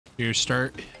Here,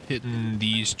 start hitting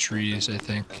these trees, I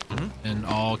think. And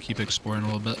I'll keep exploring a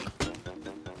little bit.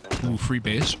 Ooh, free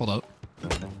base. Hold up.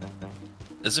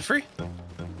 Is it free?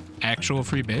 Actual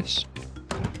free base.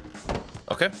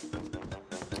 Okay.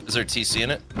 Is there TC in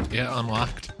it? Yeah,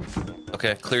 unlocked.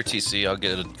 Okay, clear TC. I'll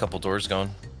get a couple doors going.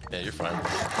 Yeah, you're fine.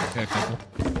 Got a couple.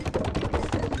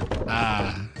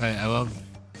 Ah, I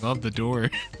love the door.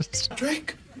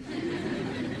 Drake?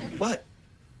 What?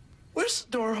 Where's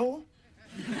the door hole?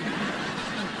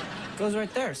 Goes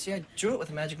right there. See, I drew it with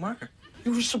a magic marker.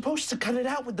 You were supposed to cut it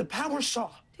out with the power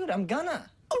saw. Dude, I'm gonna.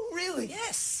 Oh, really?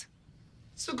 Yes.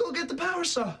 So go get the power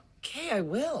saw. Okay, I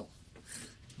will.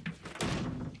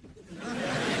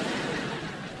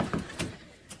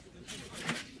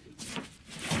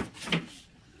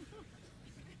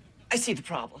 I see the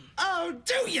problem. Oh,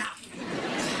 do ya?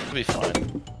 It'll be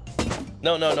fine.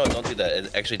 No, don't do that.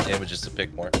 It actually damages the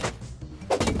pick more.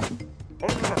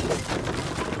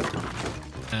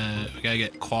 We gotta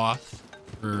get cloth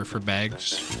for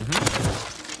bags.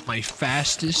 My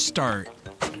fastest start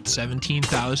at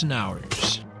 17,000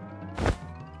 hours.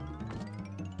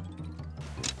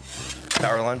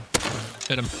 Power line.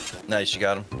 Hit him. Nice, you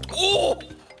got him. Oh!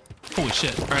 Holy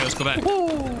shit. All right, let's go back.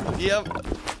 Yep.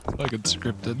 Fucking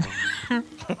scripted.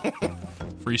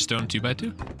 Freestone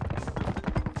 2x2.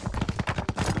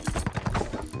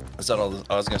 Is that all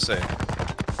I was gonna say?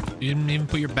 You didn't even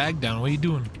put your bag down. What are you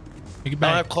doing? Take it I don't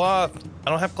back. have cloth. I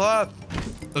don't have cloth.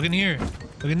 Look in here.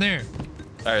 Look in there.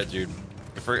 All right, dude.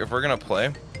 If we're gonna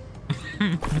play,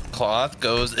 cloth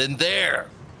goes in there.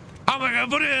 Oh my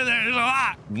god, put it in there. There's a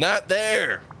lock. Not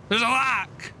there. There's a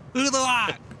lock. Look at the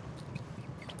lock.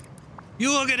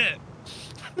 You look at it.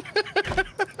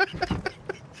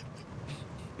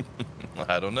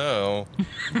 I don't know.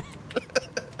 Yeah,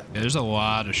 there's a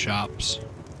lot of shops.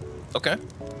 Okay.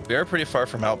 We are pretty far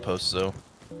from outposts, though.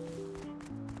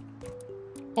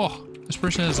 Oh, this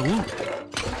person has a loot.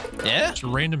 Yeah? It's a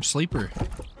random sleeper.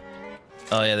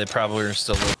 Oh, yeah, they probably are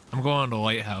still. I'm going to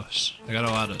Lighthouse. I got a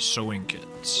lot of sewing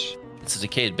kits. It's a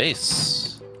decayed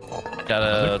base. Got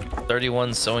a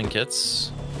 31 sewing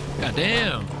kits. God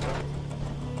damn.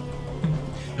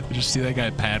 I just see that guy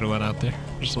paddling out there,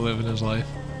 just living his life.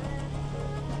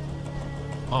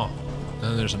 Oh, and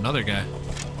then there's another guy.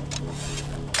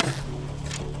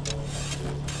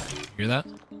 Hear that?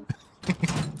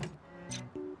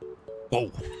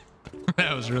 Whoa.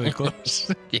 That was really close.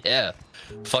 Yeah.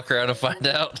 Fuck around and find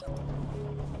out.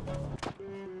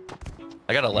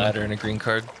 I got a ladder and a green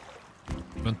card.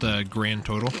 Want the grand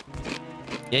total?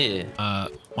 Yeah.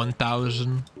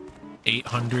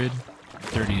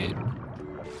 1,838.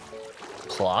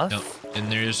 Cloth? Yep. And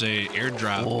there's a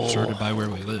airdrop sorted by where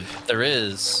we live. There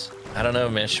is. I don't know,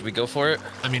 man. Should we go for it?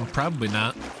 I mean, probably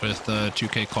not with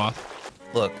 2K cloth.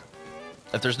 Look,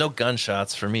 if there's no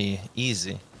gunshots for me,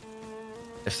 easy.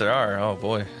 If there are, oh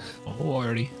boy. Oh,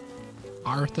 Artie.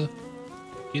 Arthur,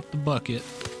 get the bucket.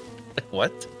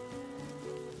 What?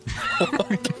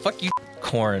 What the fuck, you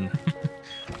corn?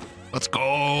 Let's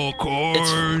go,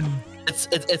 corn.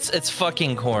 It's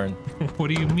fucking corn. What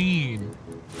do you mean?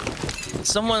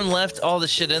 Someone left all the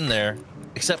shit in there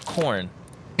except corn.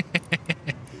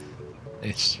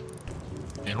 It's,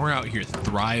 and we're out here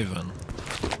thriving.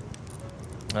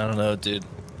 I don't know, dude.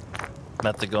 I'm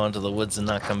about to go into the woods and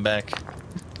not come back.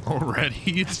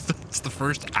 Already? It's the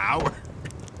first hour.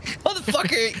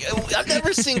 Motherfucker, I've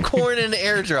never seen corn in an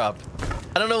airdrop.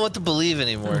 I don't know what to believe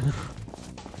anymore.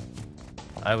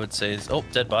 I would say, oh,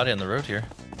 dead body on the road here.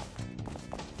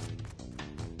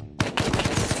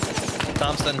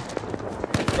 Thompson,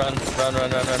 run.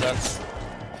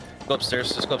 Go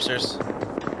upstairs, just go upstairs.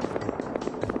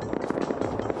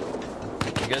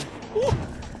 You good?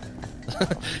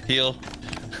 Heal.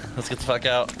 Let's get the fuck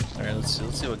out. All right, let's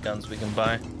see what guns we can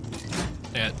buy.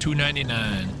 Yeah,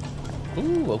 $2.99.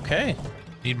 Ooh, okay.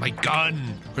 Need my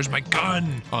gun. Where's my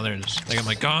gun? Oh, there it is. I got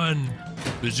my gun.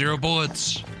 There's 0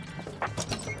 bullets.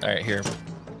 All right, here.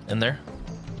 In there.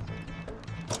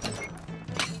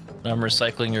 I'm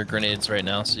recycling your grenades right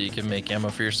now so you can make ammo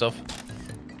for yourself.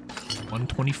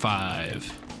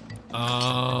 125.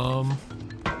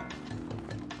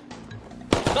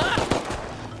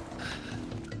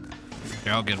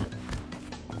 Here, I'll get him.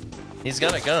 He's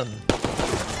got a gun.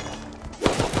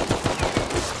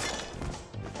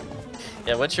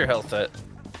 Yeah, what's your health at?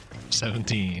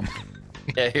 17.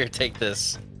 Yeah, here, take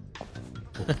this.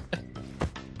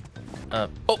 Oh,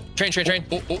 train.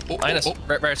 Behind us.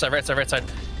 Right side.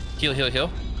 Heal. Killed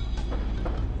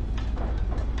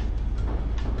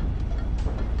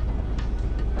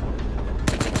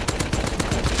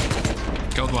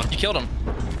one. You killed him.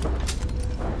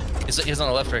 He's on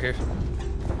the left right here.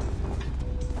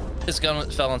 His gun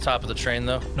fell on top of the train,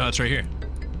 though. No, it's right here.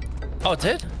 Oh, it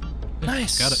did?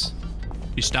 Nice. Got it.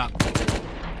 You stop.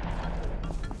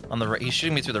 On the right. He's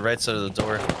shooting me through the right side of the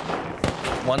door.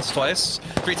 Once, twice,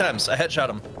 3 times. I headshot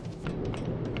him.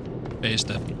 Based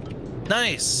it.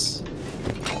 Nice.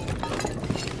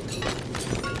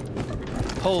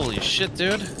 Holy shit,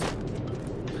 dude.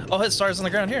 Oh, hit stars on the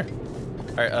ground here.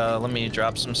 All right, let me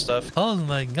drop some stuff. Oh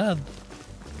my god.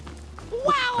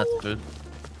 Wow. That's food.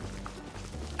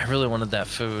 I really wanted that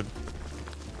food.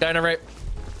 Guy on the right.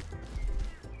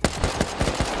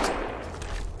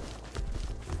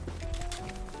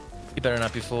 You better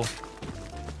not be full.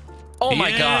 Oh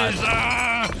my god.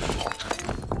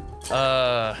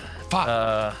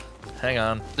 Fuck. Hang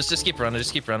on. Just keep running.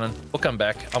 Just keep running. We'll come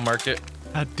back. I'll mark it.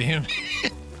 God damn.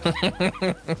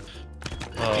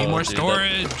 Oh, Need more dude,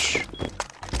 storage.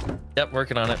 Yep,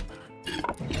 working on it.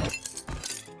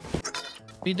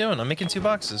 What are you doing? I'm making 2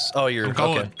 boxes. Oh, you're I'm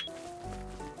going. okay.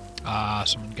 Ah,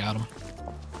 someone got him.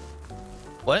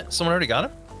 What? Someone already got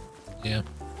him? Yeah.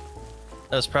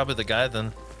 That was probably the guy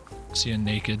then. See him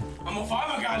naked. I'm gonna find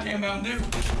my goddamn Mountain Dew.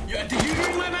 Yeah, did you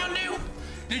drink my Mountain Dew?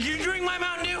 Did you drink my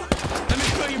Mountain Dew? Let me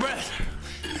smell your breath.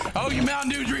 Oh, you Mountain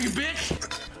Dew drinking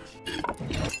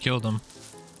bitch. Killed him.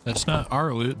 That's not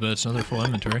our loot, but it's another full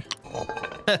inventory.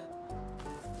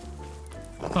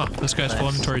 Oh, this guy's full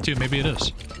inventory too. Maybe it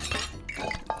is.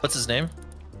 What's his name?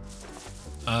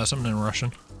 Something in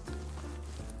Russian.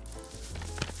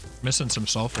 Missing some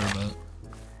sulfur, but everything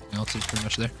else is pretty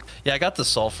much there. Yeah, I got the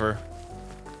sulfur.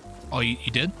 Oh, you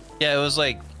did? Yeah, it was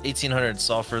like 1800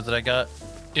 sulfur that I got.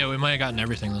 Yeah, we might have gotten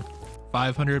everything then.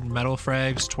 500 metal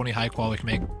frags, 20 high qual we can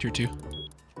make tier 2. You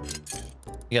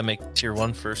gotta make tier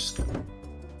 1 first.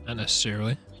 Not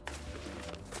necessarily.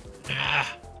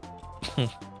 Ah. You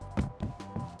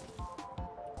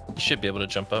should be able to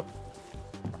jump up.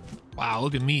 Wow,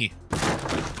 look at me.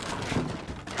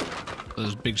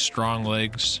 Those big strong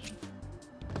legs.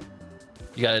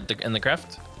 You got it in the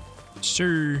craft?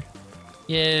 Sir.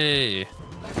 Yay.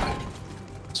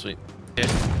 Sweet. Okay.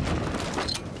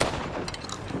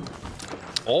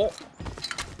 Oh.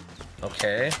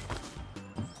 Okay.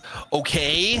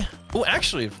 Okay. Oh,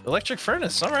 actually, electric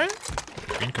furnace. All right.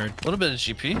 Green card. A little bit of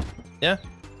GP. Yeah.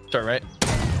 It's all right.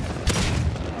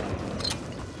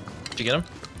 Did you get him?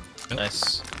 Yep.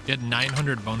 Nice. You had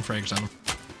 900 bone frags on him.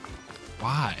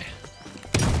 Why?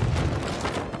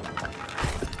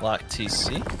 Lock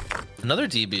TC. Another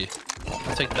DB.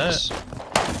 I'll take that.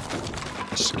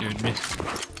 Scared me.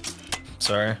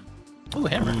 Sorry. Ooh,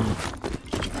 hammer.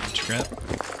 Scrap.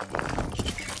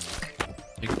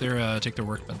 Take their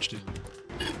workbench too.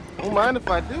 Don't mind if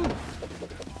I do.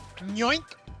 Yoink,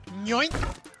 yoink,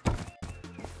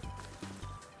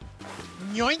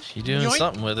 yoink. You doing yoink,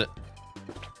 something with it?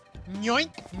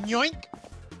 Yoink, yoink,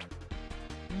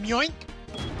 yoink.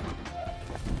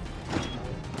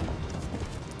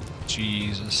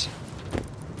 Jesus.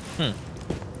 Hmm.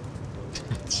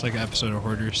 It's like an episode of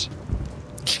Hoarders.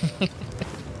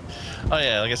 Oh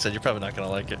yeah, like I said, you're probably not gonna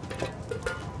like it.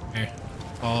 Here.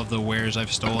 All of the wares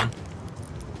I've stolen.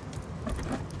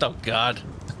 Oh god.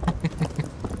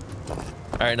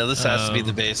 Alright, no, this has to be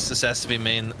the base. This has to be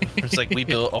main. It's like we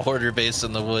built a hoarder base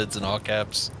in the woods in all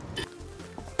caps.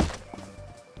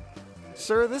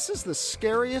 Sir, this is the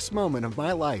scariest moment of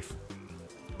my life.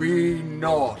 Be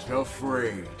not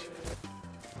afraid.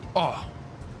 Oh.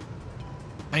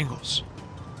 Angles.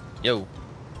 Yo.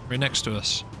 Right next to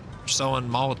us. We're selling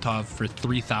Molotov for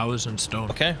 3,000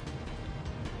 stone. Okay.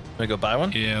 Wanna go buy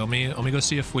one? Yeah, let me go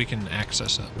see if we can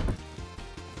access it.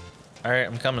 Alright,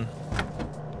 I'm coming.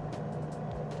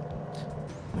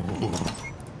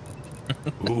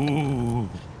 Ooh.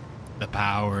 The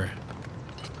power.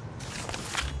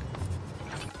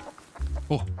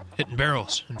 Oh, hitting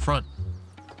barrels in front.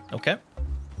 Okay.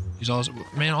 He's also,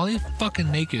 man, all these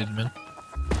fucking naked, man.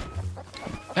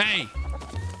 Hey!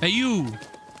 Hey, you!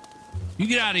 You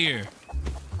get out of here!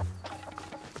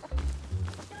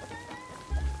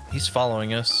 He's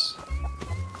following us.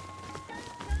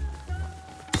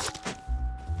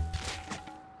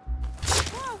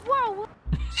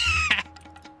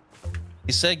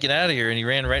 He said get out of here and he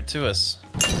ran right to us.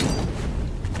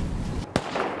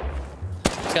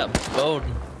 He got bowed.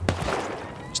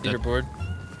 Leaderboard.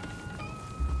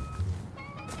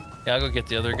 Yeah, I'll go get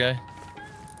the other guy.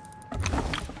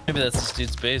 Maybe that's this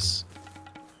dude's base.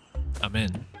 I'm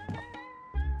in.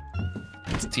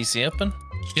 Is TC open?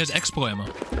 He has expo ammo.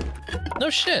 No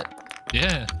shit.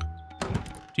 Yeah.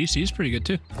 TC is pretty good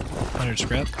too. 100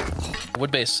 scrap.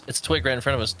 Wood base. It's twig right in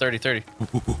front of us.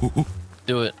 30-30.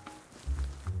 Do it.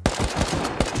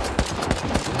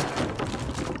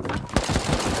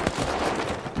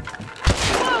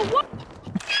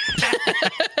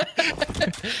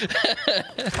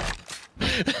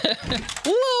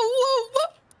 Whoa, whoa,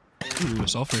 Ooh,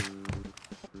 sulfur.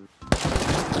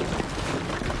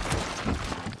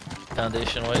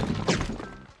 Foundation white.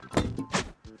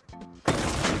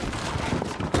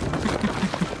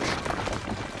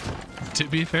 To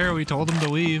be fair, we told him to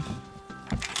leave.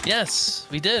 Yes,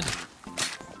 we did.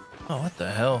 Oh, what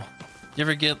the hell? You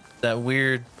ever get that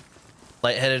weird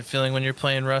lightheaded feeling when you're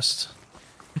playing Rust?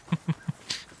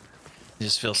 You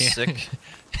just feel sick.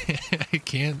 I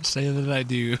can't say that I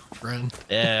do, friend.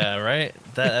 Yeah, right?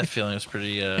 That feeling was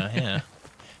pretty, yeah.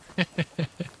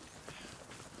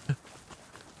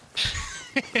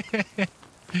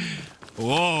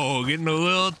 Whoa, getting a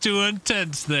little too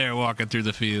intense there walking through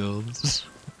the fields.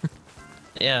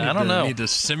 Yeah, I don't know. Need to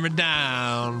simmer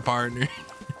down, partner.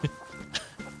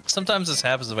 Sometimes this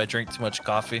happens if I drink too much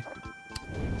coffee.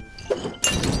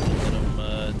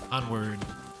 Onward.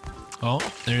 Oh,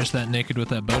 there's that naked with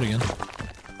that boat again.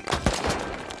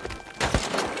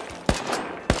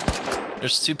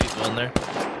 There's 2 people in there.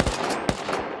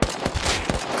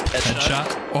 Headshot.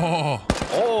 Oh.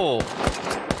 Oh.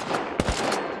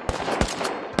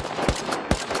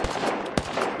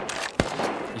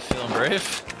 You feeling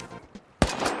brave?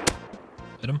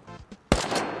 Hit him.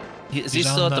 Is he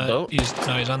still at the boat?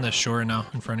 He's on the shore now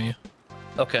in front of you.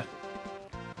 Okay.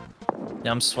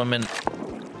 Yeah, I'm swimming.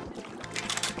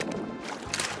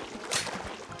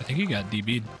 I think he got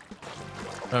DB'd.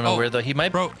 I don't know where though. He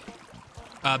might. Bro.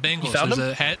 Bangles. You found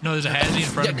there's him? there's a Hazzy in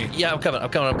front of me. Yeah, I'm coming.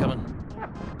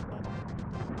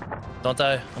 Don't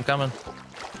die. I'm coming.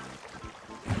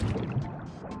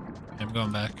 I'm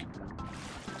going back.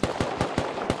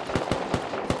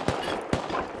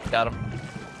 Got him.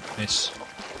 Nice.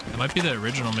 That might be the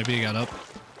original. Maybe he got up.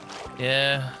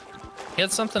 Yeah. He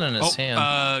had something in his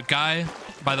hand. Guy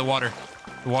by the water.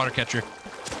 The water catcher.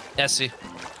 Yeah, I see.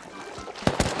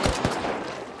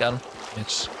 Got him.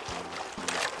 It's.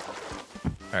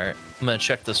 Alright. I'm gonna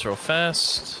check this real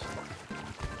fast.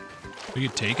 We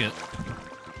could take it.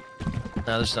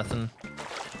 No, there's nothing.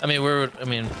 I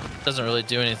mean, it doesn't really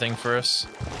do anything for us.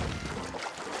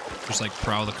 Just like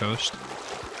prowl the coast.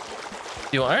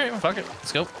 Alright, fuck it.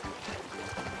 Let's go.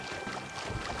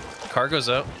 Cargo's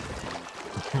out.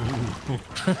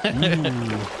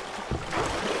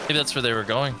 Maybe that's where they were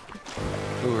going.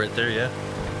 Ooh, right there, yeah.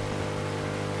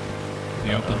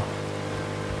 The open.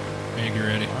 Make you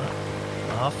ready.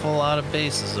 Awful lot of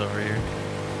bases over here.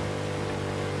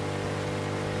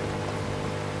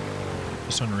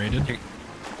 This one rated?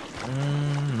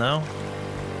 No.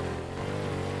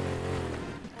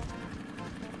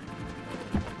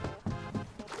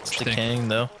 It's decaying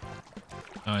though.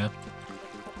 Oh yeah.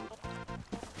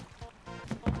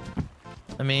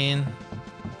 I mean,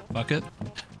 Fuck it.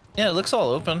 yeah, it looks all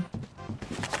open.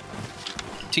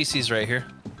 TC's right here.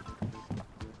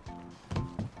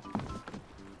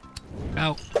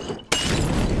 Ow.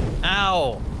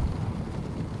 Ow!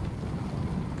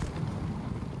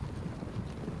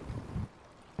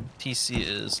 TC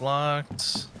is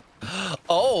locked.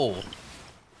 Oh!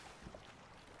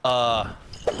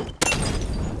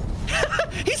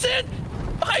 He's in!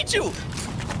 Behind you!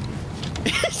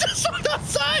 He's just went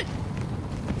outside!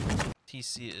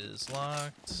 TC is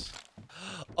locked.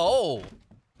 Oh!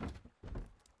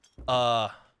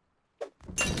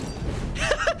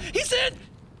 He's in!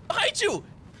 Behind you!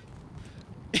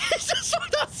 He's just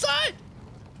went outside!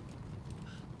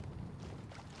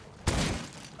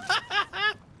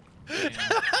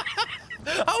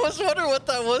 I was wondering what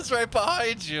that was right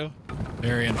behind you.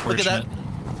 Very unfortunate. Look at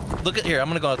that. Look at here. I'm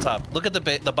gonna go on top. Look at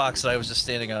the box that I was just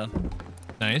standing on.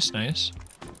 Nice, nice.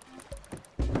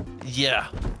 Yeah.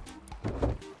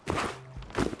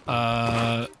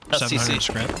 That's 700 TC.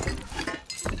 scrap.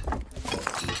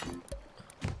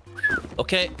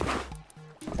 Okay.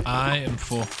 I am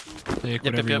full. Take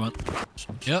whatever you want.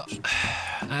 Yep.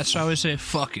 That's why I always say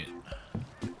fuck it.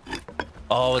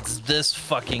 Oh, it's this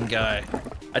fucking guy.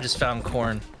 I just found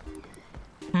corn.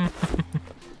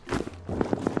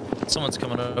 Someone's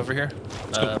coming over here.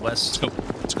 West. Let's go.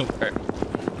 Let's go. All right.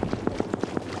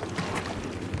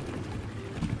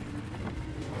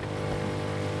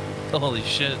 Holy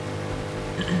shit.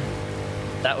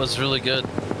 That was really good.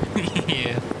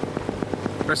 Yeah.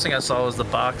 First thing I saw was the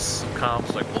box of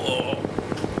comps. Like, whoa.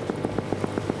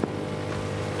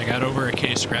 I got over a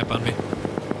K scrap on me.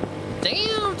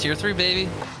 Damn, tier 3, baby.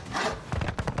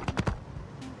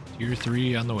 Tier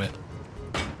 3 on the way.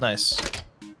 Nice.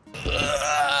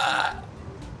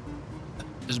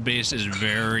 This base is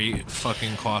very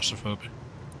fucking claustrophobic.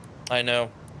 I know.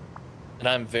 And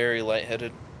I'm very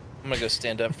lightheaded. I'm gonna go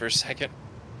stand up for a second.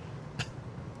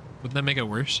 Wouldn't that make it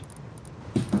worse?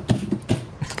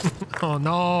 Oh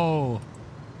no.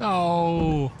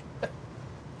 Oh.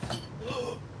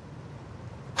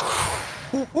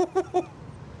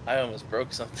 I almost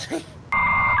broke something.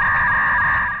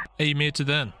 Hey, you made it to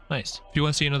the end. Nice. If you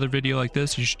want to see another video like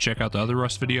this, you should check out the other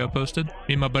Rust video I posted.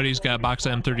 Me and my buddies got a box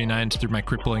of M39s through my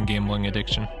crippling gambling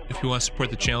addiction. If you want to support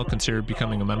the channel, consider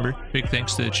becoming a member. Big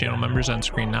thanks to the channel members on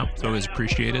screen now. It's always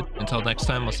appreciated. Until next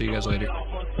time, I'll see you guys later.